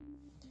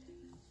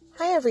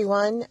Hi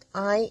everyone,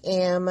 I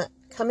am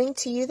coming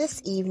to you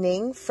this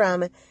evening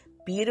from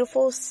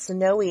beautiful,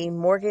 snowy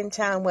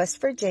Morgantown, West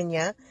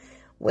Virginia,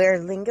 where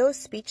Lingo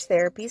Speech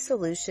Therapy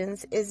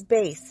Solutions is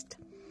based.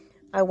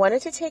 I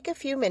wanted to take a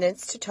few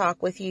minutes to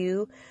talk with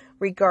you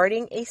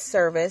regarding a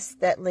service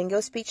that Lingo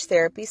Speech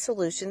Therapy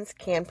Solutions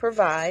can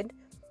provide,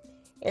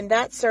 and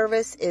that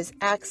service is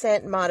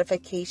accent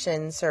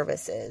modification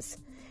services.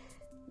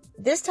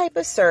 This type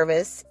of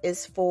service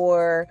is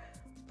for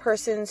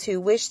persons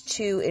who wish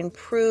to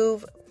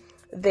improve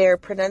their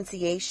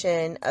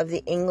pronunciation of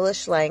the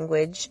English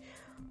language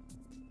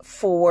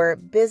for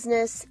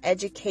business,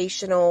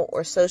 educational,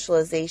 or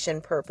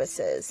socialization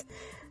purposes.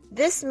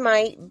 This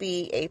might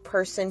be a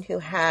person who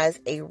has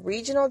a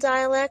regional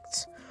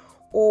dialect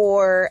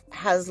or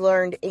has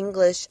learned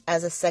English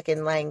as a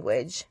second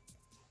language.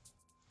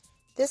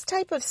 This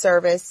type of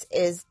service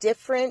is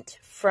different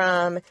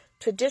from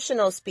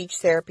traditional speech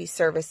therapy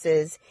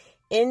services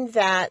in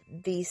that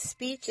the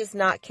speech is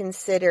not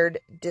considered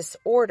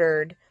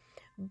disordered,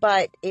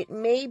 but it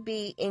may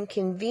be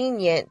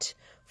inconvenient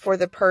for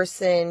the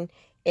person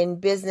in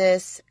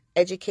business,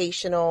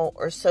 educational,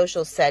 or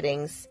social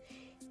settings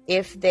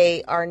if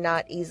they are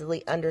not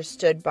easily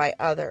understood by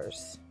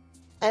others.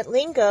 At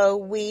Lingo,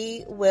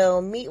 we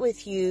will meet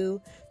with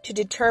you to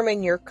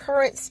determine your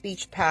current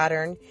speech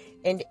pattern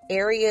and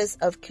areas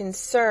of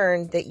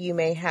concern that you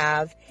may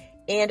have,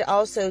 and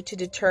also to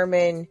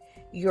determine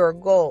your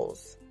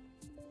goals.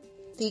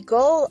 The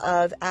goal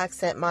of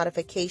accent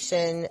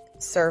modification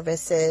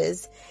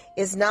services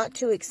is not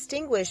to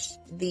extinguish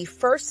the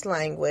first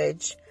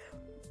language,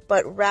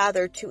 but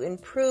rather to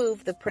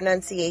improve the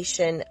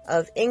pronunciation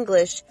of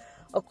English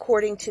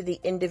according to the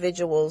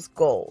individual's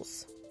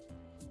goals.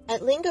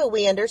 At Lingo,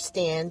 we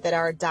understand that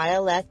our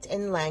dialect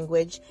and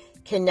language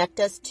connect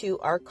us to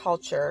our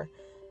culture.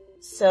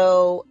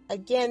 So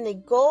again, the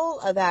goal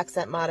of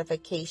accent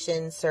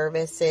modification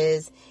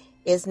services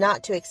is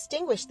not to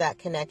extinguish that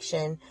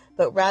connection,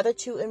 but rather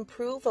to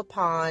improve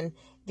upon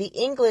the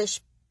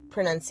English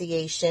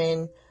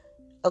pronunciation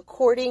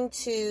according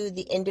to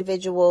the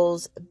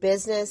individual's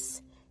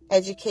business,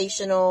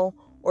 educational,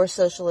 or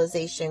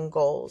socialization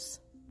goals.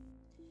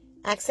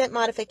 Accent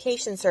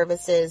modification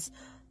services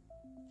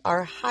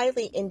are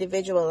highly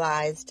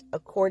individualized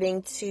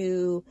according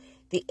to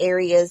the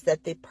areas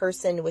that the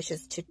person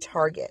wishes to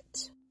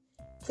target.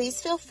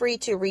 Please feel free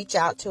to reach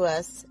out to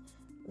us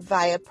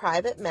via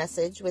private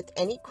message with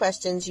any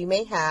questions you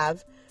may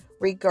have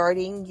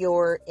regarding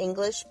your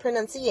English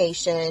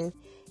pronunciation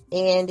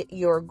and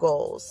your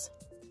goals.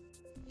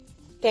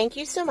 Thank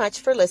you so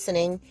much for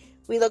listening.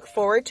 We look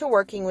forward to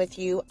working with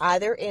you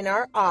either in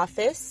our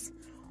office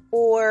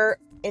or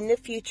in the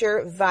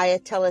future via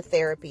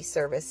teletherapy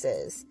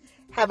services.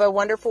 Have a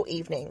wonderful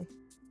evening.